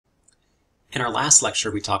In our last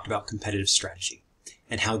lecture, we talked about competitive strategy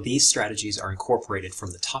and how these strategies are incorporated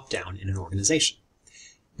from the top down in an organization.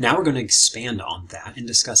 Now we're going to expand on that and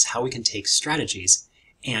discuss how we can take strategies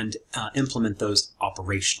and implement those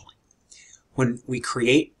operationally. When we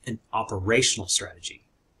create an operational strategy,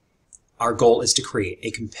 our goal is to create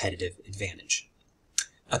a competitive advantage.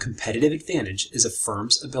 A competitive advantage is a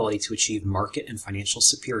firm's ability to achieve market and financial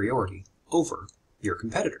superiority over your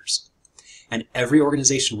competitors. And every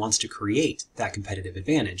organization wants to create that competitive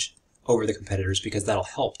advantage over the competitors because that'll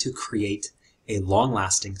help to create a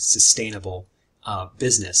long-lasting, sustainable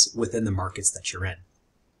business within the markets that you're in.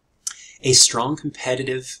 A strong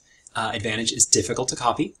competitive advantage is difficult to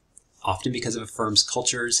copy, often because of a firm's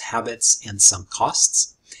cultures, habits, and some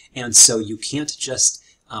costs. And so you can't just,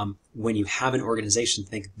 when you have an organization,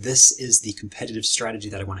 think this is the competitive strategy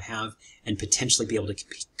that I want to have and potentially be able to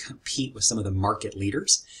compete with some of the market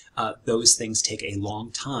leaders. Those things take a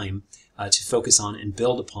long time to focus on and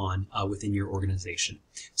build upon within your organization.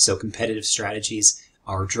 So competitive strategies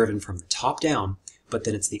are driven from the top down, but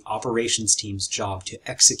then it's the operations team's job to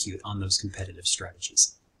execute on those competitive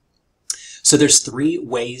strategies. So there's 3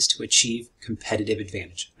 ways to achieve competitive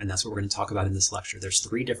advantage, and that's what we're going to talk about in this lecture. There's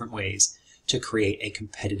 3 different ways to create a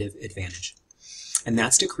competitive advantage, and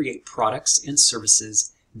that's to create products and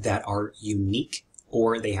services that are unique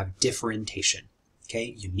or they have differentiation.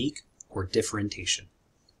 Okay, unique or differentiation.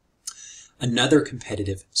 Another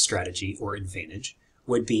competitive strategy or advantage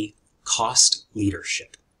would be cost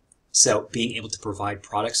leadership. So being able to provide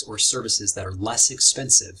products or services that are less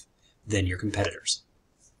expensive than your competitors.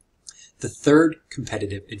 The third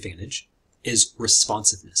competitive advantage is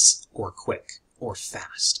responsiveness, or quick, or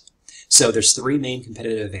fast. So there's 3 main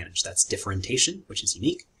competitive advantages. That's differentiation, which is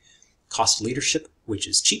unique, cost leadership, which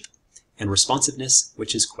is cheap, and responsiveness,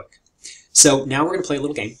 which is quick. So now we're going to play a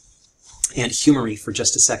little game, and humor me for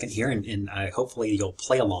just a second here, and hopefully you'll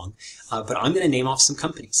play along. But I'm going to name off some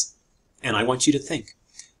companies, and I want you to think,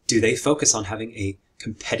 do they focus on having a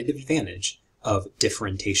competitive advantage of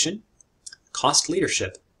differentiation, cost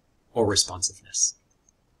leadership, or responsiveness?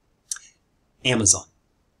 Amazon,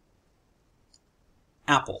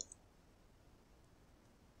 Apple,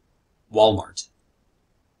 Walmart,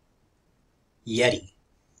 Yeti,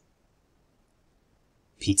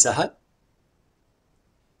 Pizza Hut,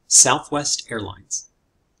 Southwest Airlines,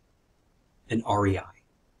 and REI.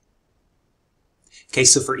 Okay,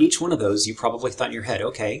 so for each one of those, you probably thought in your head,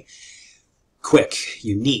 okay, quick,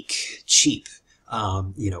 unique, cheap,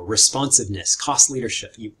 responsiveness, cost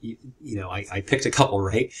leadership. I picked a couple,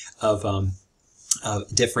 right, of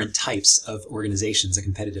different types of organizations and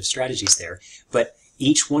competitive strategies there. But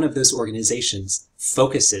each one of those organizations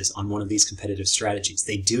focuses on one of these competitive strategies.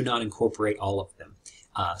 They do not incorporate all of them.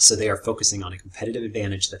 So they are focusing on a competitive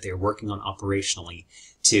advantage that they are working on operationally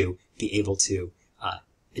to be able to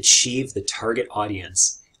achieve the target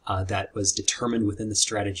audience that was determined within the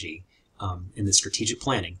strategy in the strategic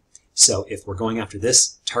planning. So if we're going after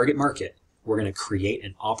this target market, we're going to create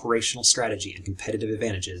an operational strategy and competitive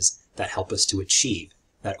advantages that help us to achieve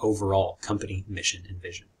that overall company mission and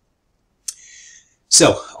vision.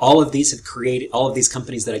 So all of these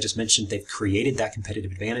companies that I just mentioned, they've created that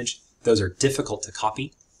competitive advantage. Those are difficult to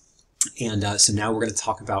copy. And so now we're going to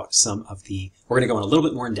talk about we're going to go in a little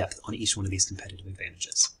bit more in depth on each one of these competitive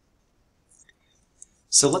advantages.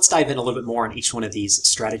 So let's dive in a little bit more on each one of these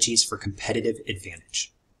strategies for competitive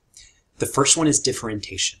advantage. The first one is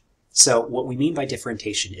differentiation. So what we mean by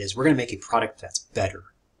differentiation is we're going to make a product that's better,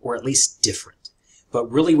 or at least different. But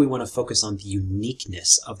really we want to focus on the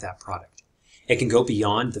uniqueness of that product. It can go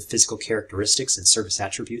beyond the physical characteristics and service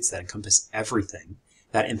attributes that encompass everything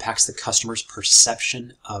that impacts the customer's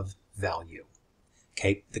perception of value.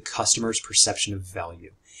 Okay, the customer's perception of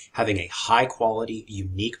value. Having a high quality,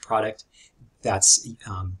 unique product that's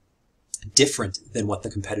different than what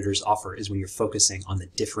the competitors offer is when you're focusing on the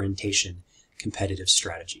differentiation competitive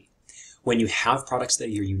strategy. When you have products that are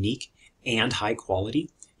unique and high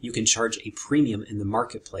quality, you can charge a premium in the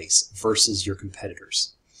marketplace versus your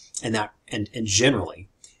competitors. And generally,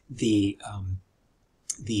 the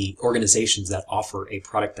organizations that offer a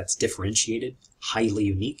product that's differentiated, highly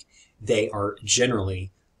unique, they are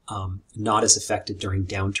generally not as affected during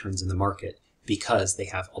downturns in the market because they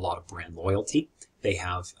have a lot of brand loyalty, they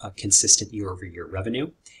have a consistent year-over-year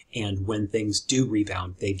revenue, and when things do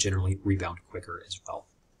rebound, they generally rebound quicker as well.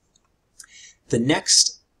 The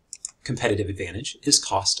next competitive advantage is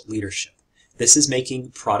cost leadership. This is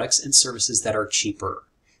making products and services that are cheaper.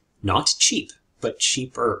 Not cheap, but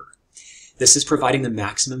cheaper. This is providing the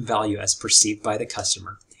maximum value as perceived by the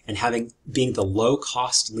customer and being the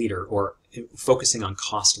low-cost leader or focusing on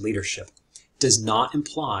cost leadership does not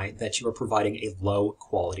imply that you are providing a low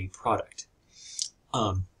quality product.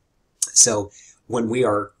 So when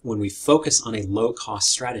we focus on a low cost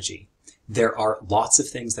strategy, there are lots of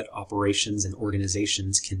things that operations and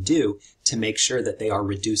organizations can do to make sure that they are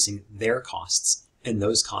reducing their costs, and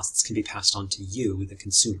those costs can be passed on to you, the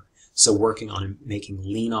consumer. So working on making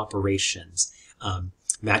lean operations,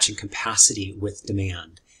 matching capacity with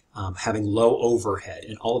demand, having low overhead,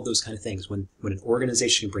 and all of those kind of things. When an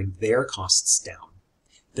organization can bring their costs down,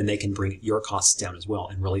 then they can bring your costs down as well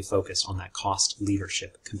and really focus on that cost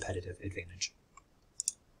leadership competitive advantage.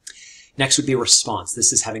 Next would be response.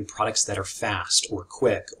 This is having products that are fast or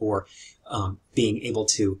quick, or being able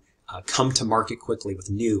to come to market quickly with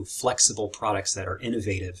new, flexible products that are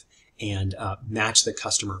innovative and match the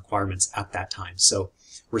customer requirements at that time. So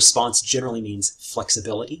response generally means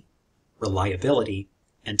flexibility, reliability,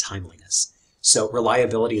 and timeliness. So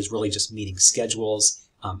reliability is really just meeting schedules,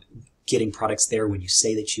 getting products there when you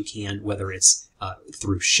say that you can, whether it's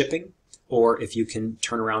through shipping or if you can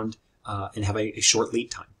turn around and have a short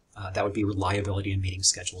lead time. That would be reliability and meeting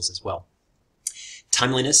schedules as well.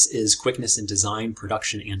 Timeliness is quickness in design,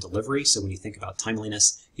 production, and delivery. So when you think about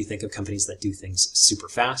timeliness, you think of companies that do things super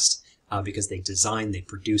fast because they design, they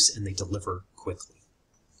produce, and they deliver quickly.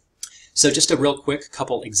 So just a real quick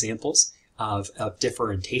couple examples of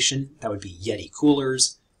differentiation. That would be Yeti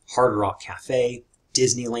coolers, Hard Rock Cafe,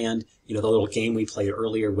 Disneyland. You know, the little game we played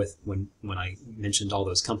earlier with when I mentioned all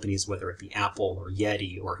those companies, whether it be Apple or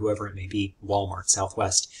Yeti or whoever it may be, Walmart,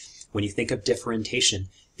 Southwest. When you think of differentiation,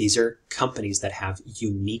 these are companies that have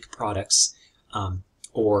unique products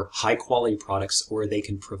or high quality products, or they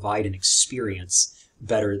can provide an experience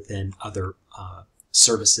better than other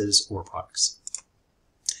services or products.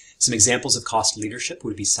 Some examples of cost leadership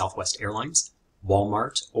would be Southwest Airlines,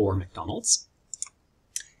 Walmart, or McDonald's.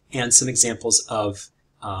 And some examples of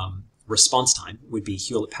response time would be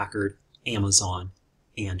Hewlett-Packard, Amazon,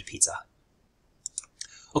 and Pizza Hut.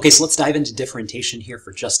 Okay, so let's dive into differentiation here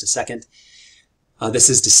for just a second. This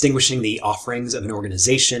is distinguishing the offerings of an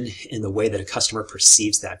organization in the way that a customer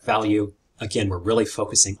perceives that value. Again, we're really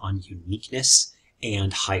focusing on uniqueness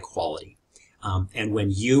and high quality. And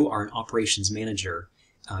when you are an operations manager,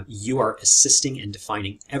 you are assisting in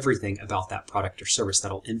defining everything about that product or service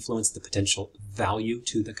that will influence the potential value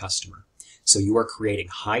to the customer. So you are creating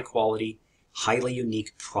high quality, highly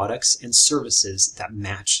unique products and services that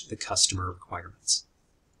match the customer requirements.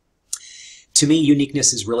 To me,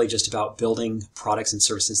 uniqueness is really just about building products and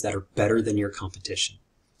services that are better than your competition.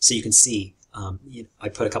 So you can see, I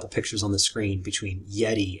put a couple pictures on the screen between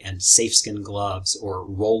Yeti and Safeskin gloves or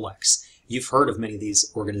Rolex. You've heard of many of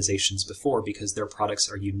these organizations before because their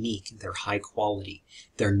products are unique, they're high quality,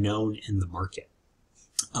 they're known in the market.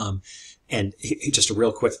 And just a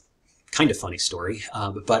real quick, kind of funny story,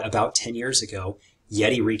 but about 10 years ago,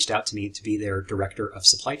 Yeti reached out to me to be their director of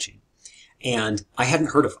supply chain. And I hadn't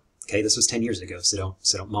heard of them. Okay, this was 10 years ago, so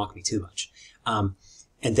don't mock me too much. And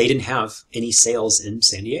they didn't have any sales in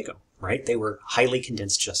San Diego, right? They were highly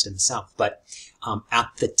condensed just in the South. But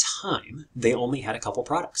at the time, they only had a couple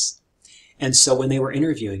products. And so when they were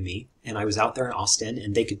interviewing me, and I was out there in Austin,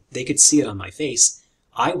 and they could see it on my face,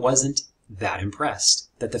 I wasn't that impressed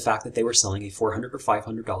that the fact that they were selling a $400 or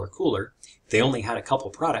 $500 cooler, they only had a couple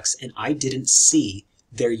products, and I didn't see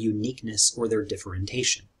their uniqueness or their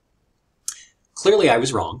differentiation. Clearly I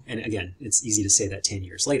was wrong, and again, it's easy to say that 10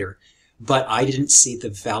 years later, but I didn't see the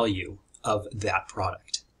value of that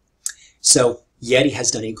product. So Yeti has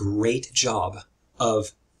done a great job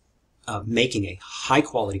of making a high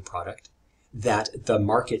quality product that the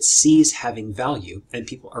market sees having value, and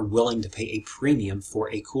people are willing to pay a premium for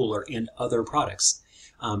a cooler and other products.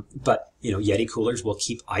 But you know, Yeti coolers will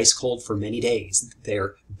keep ice cold for many days.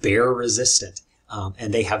 They're bear resistant,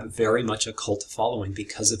 and they have very much a cult following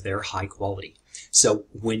because of their high quality. So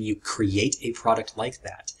when you create a product like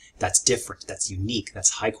that, that's different, that's unique, that's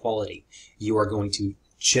high quality, you are going to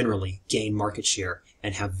generally gain market share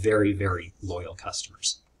and have very, very loyal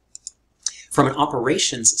customers. From an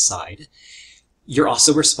operations side, you're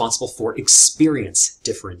also responsible for experience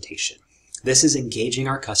differentiation. This is engaging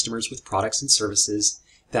our customers with products and services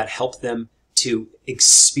that help them to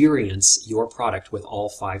experience your product with all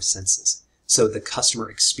 5 senses. So the customer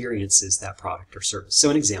experiences that product or service. So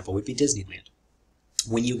an example would be Disneyland.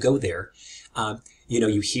 When you go there, you know,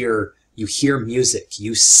 you hear music,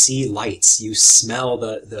 you see lights, you smell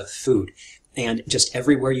the food, and just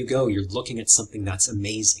everywhere you go, you're looking at something that's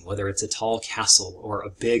amazing, whether it's a tall castle or a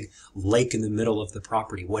big lake in the middle of the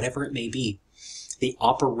property, whatever it may be. The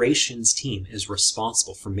operations team is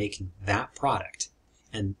responsible for making that product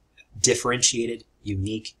and differentiated,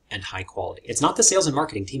 unique, and high quality. It's not the sales and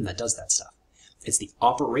marketing team that does that stuff. It's the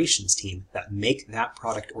operations team that make that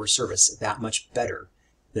product or service that much better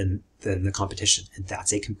than the competition, and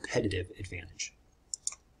that's a competitive advantage.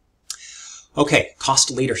 Okay, cost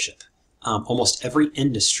leadership. Almost every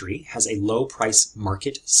industry has a low price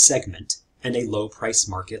market segment and a low price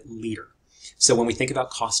market leader. So when we think about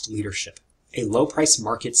cost leadership, a low price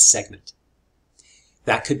market segment,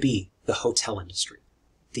 that could be the hotel industry,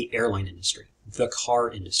 the airline industry, the car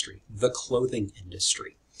industry, the clothing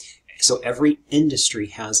industry. So every industry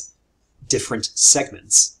has different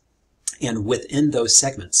segments. And within those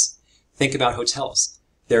segments, think about hotels.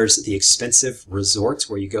 There's the expensive resorts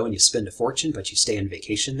where you go and you spend a fortune, but you stay on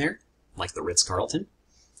vacation there, like the Ritz-Carlton.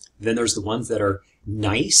 Then there's the ones that are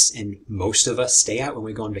nice and most of us stay at when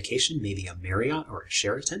we go on vacation, maybe a Marriott or a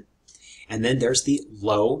Sheraton. And then there's the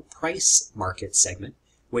low price market segment,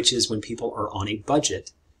 which is when people are on a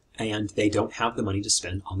budget and they don't have the money to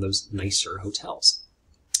spend on those nicer hotels.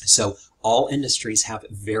 So all industries have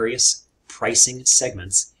various pricing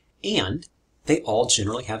segments, and they all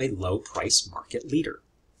generally have a low price market leader.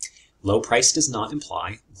 Low price does not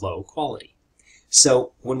imply low quality.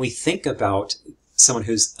 So when we think about someone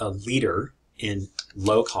who's a leader in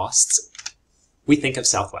low costs, we think of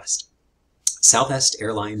Southwest. Southwest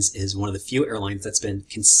Airlines is one of the few airlines that's been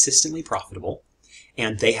consistently profitable,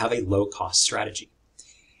 and they have a low cost strategy.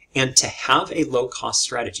 And to have a low cost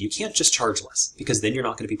strategy, you can't just charge less, because then you're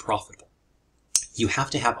not going to be profitable. You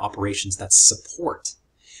have to have operations that support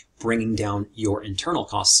bringing down your internal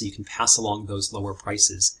costs so you can pass along those lower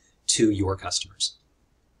prices to your customers.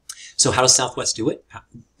 So how does Southwest do it?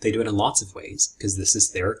 They do it in lots of ways, because this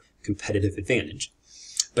is their competitive advantage.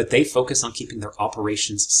 But they focus on keeping their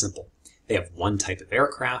operations simple. They have one type of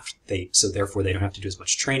aircraft, so therefore they don't have to do as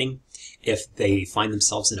much training. If they find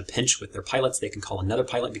themselves in a pinch with their pilots, they can call another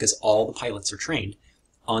pilot, because all the pilots are trained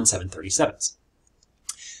on 737s.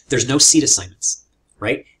 There's no seat assignments,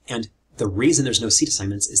 right? And the reason there's no seat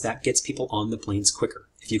assignments is that gets people on the planes quicker.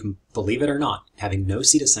 If you can believe it or not, having no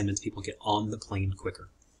seat assignments, people get on the plane quicker.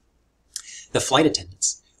 The flight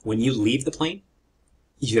attendants, when you leave the plane,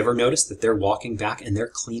 you ever notice that they're walking back and they're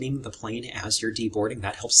cleaning the plane as you're deboarding?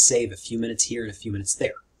 That helps save a few minutes here and a few minutes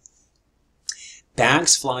there.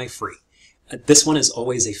 Bags fly free. This one is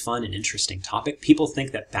always a fun and interesting topic. People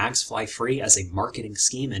think that bags fly free as a marketing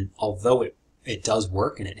scheme, and although it does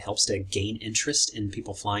work and it helps to gain interest in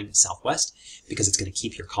people flying Southwest because it's going to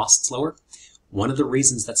keep your costs lower, one of the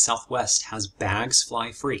reasons that Southwest has bags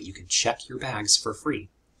fly free, you can check your bags for free,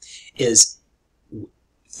 is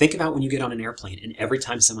think about when you get on an airplane and every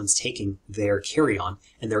time someone's taking their carry-on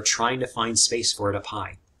and they're trying to find space for it up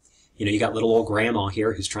high. You know, you got little old grandma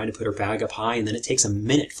here who's trying to put her bag up high, and then it takes a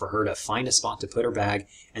minute for her to find a spot to put her bag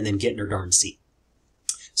and then get in her darn seat.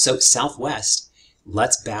 So Southwest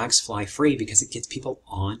lets bags fly free because it gets people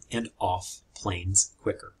on and off planes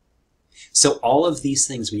quicker. So all of these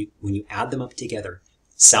things, when you add them up together,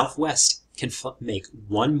 Southwest can make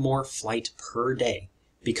one more flight per day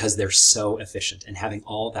because they're so efficient, and having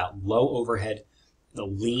all that low overhead, the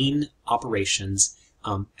lean operations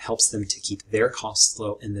helps them to keep their costs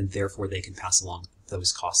low, and then therefore they can pass along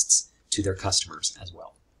those costs to their customers as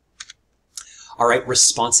well. All right,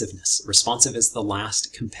 responsiveness. Responsive is the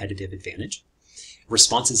last competitive advantage.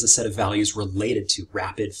 Response is a set of values related to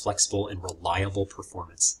rapid, flexible, and reliable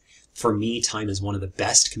performance. For me, time is one of the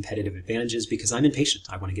best competitive advantages because I'm impatient.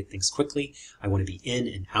 I want to get things quickly. I want to be in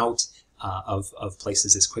and out of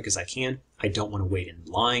places as quick as I can. I don't want to wait in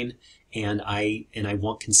line, and I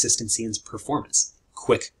want consistency in performance.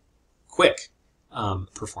 Quick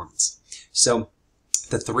performance. So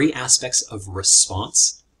the three aspects of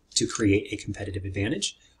response to create a competitive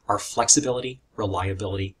advantage are flexibility,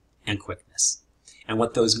 reliability, and quickness. And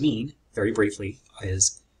what those mean, very briefly,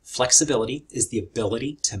 is flexibility is the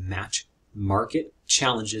ability to match market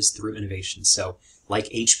challenges through innovation. So like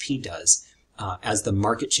HP does, as the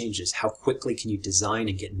market changes, how quickly can you design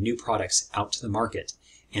and get new products out to the market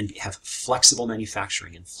and have flexible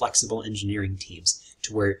manufacturing and flexible engineering teams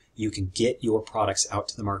to where you can get your products out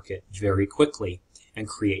to the market very quickly and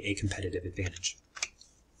create a competitive advantage.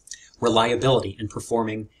 Reliability in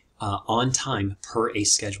performing on time per a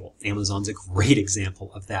schedule. Amazon's a great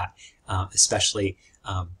example of that, especially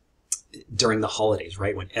during the holidays,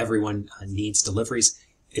 right? When everyone needs deliveries.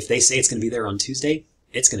 If they say it's going to be there on Tuesday,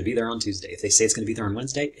 it's going to be there on Tuesday. If they say it's going to be there on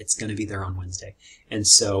Wednesday, it's going to be there on Wednesday. And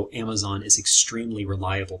so Amazon is extremely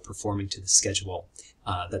reliable, performing to the schedule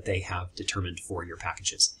that they have determined for your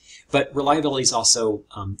packages. But reliability is also,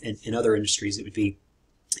 in other industries, it would be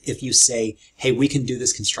if you say, hey, we can do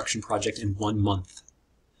this construction project in 1 month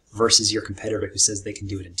versus your competitor who says they can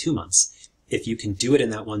do it in 2 months. if you can do it in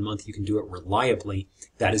that 1 month, you can do it reliably,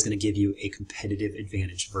 that is going to give you a competitive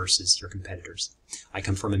advantage versus your competitors. I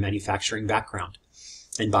come from a manufacturing background,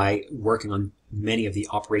 and by working on many of the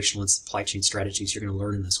operational and supply chain strategies you're going to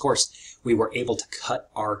learn in this course, we were able to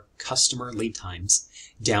cut our customer lead times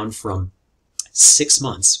down from 6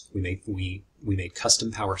 months. We made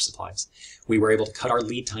custom power supplies. We were able to cut our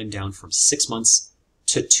lead time down from 6 months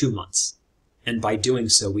to 2 months. And by doing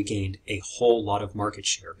so, we gained a whole lot of market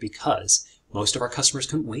share because most of our customers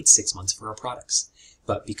couldn't wait 6 months for our products.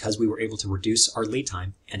 But because we were able to reduce our lead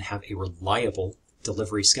time and have a reliable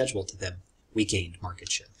delivery schedule to them, we gained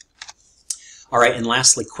market share. All right, and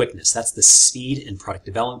lastly, quickness. That's the speed in product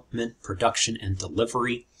development, production, and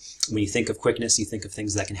delivery. When you think of quickness, you think of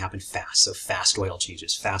things that can happen fast. So fast oil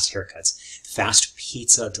changes, fast haircuts, fast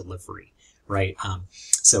pizza delivery, right?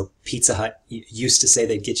 So Pizza Hut used to say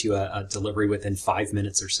they'd get you a delivery within 5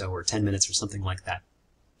 minutes or so, or 10 minutes or something like that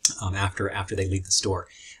after they leave the store.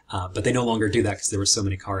 But they no longer do that because there were so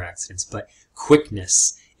many car accidents. But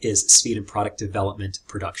quickness is speed in product development,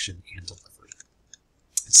 production, and delivery.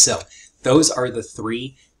 So those are the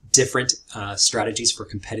 3 different strategies for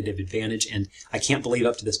competitive advantage. And I can't believe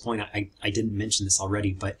up to this point I didn't mention this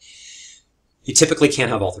already, but you typically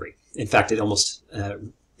can't have all 3. In fact,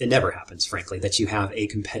 it never happens, frankly, that you have a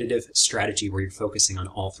competitive strategy where you're focusing on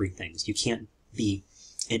all 3 things. You can't be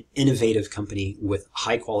an innovative company with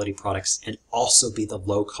high quality products and also be the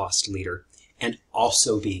low cost leader and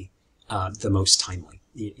also be the most timely,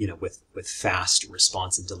 with fast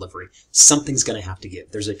response and delivery. Something's going to have to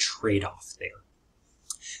give. There's a trade-off there.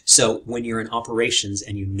 So when you're in operations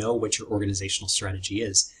and you know what your organizational strategy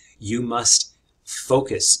is, you must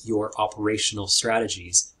focus your operational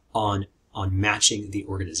strategies on matching the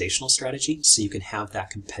organizational strategy so you can have that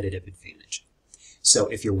competitive advantage. So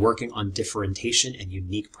if you're working on differentiation and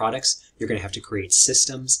unique products, you're going to have to create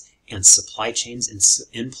systems and supply chains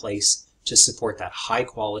in place to support that high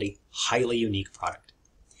quality, highly unique product.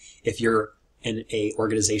 If you're in an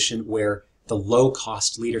organization where the low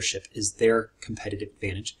cost leadership is their competitive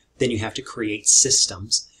advantage, then you have to create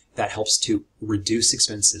systems that helps to reduce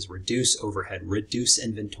expenses, reduce overhead, reduce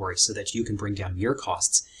inventory so that you can bring down your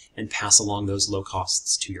costs and pass along those low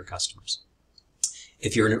costs to your customers.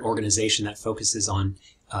 If you're in an organization that focuses on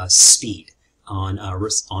speed, on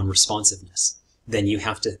responsiveness, then you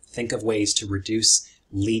have to think of ways to reduce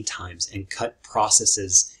lead times and cut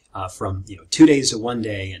processes from 2 days to 1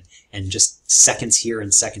 day and just seconds here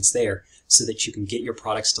and seconds there so that you can get your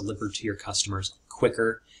products delivered to your customers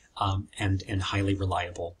quicker and highly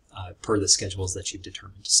reliable per the schedules that you've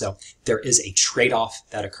determined. So there is a trade-off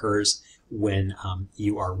that occurs when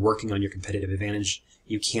you are working on your competitive advantage.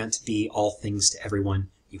 You can't be all things to everyone.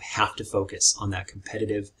 You have to focus on that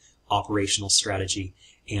competitive operational strategy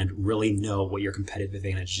and really know what your competitive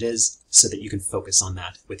advantage is so that you can focus on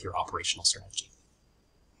that with your operational strategy.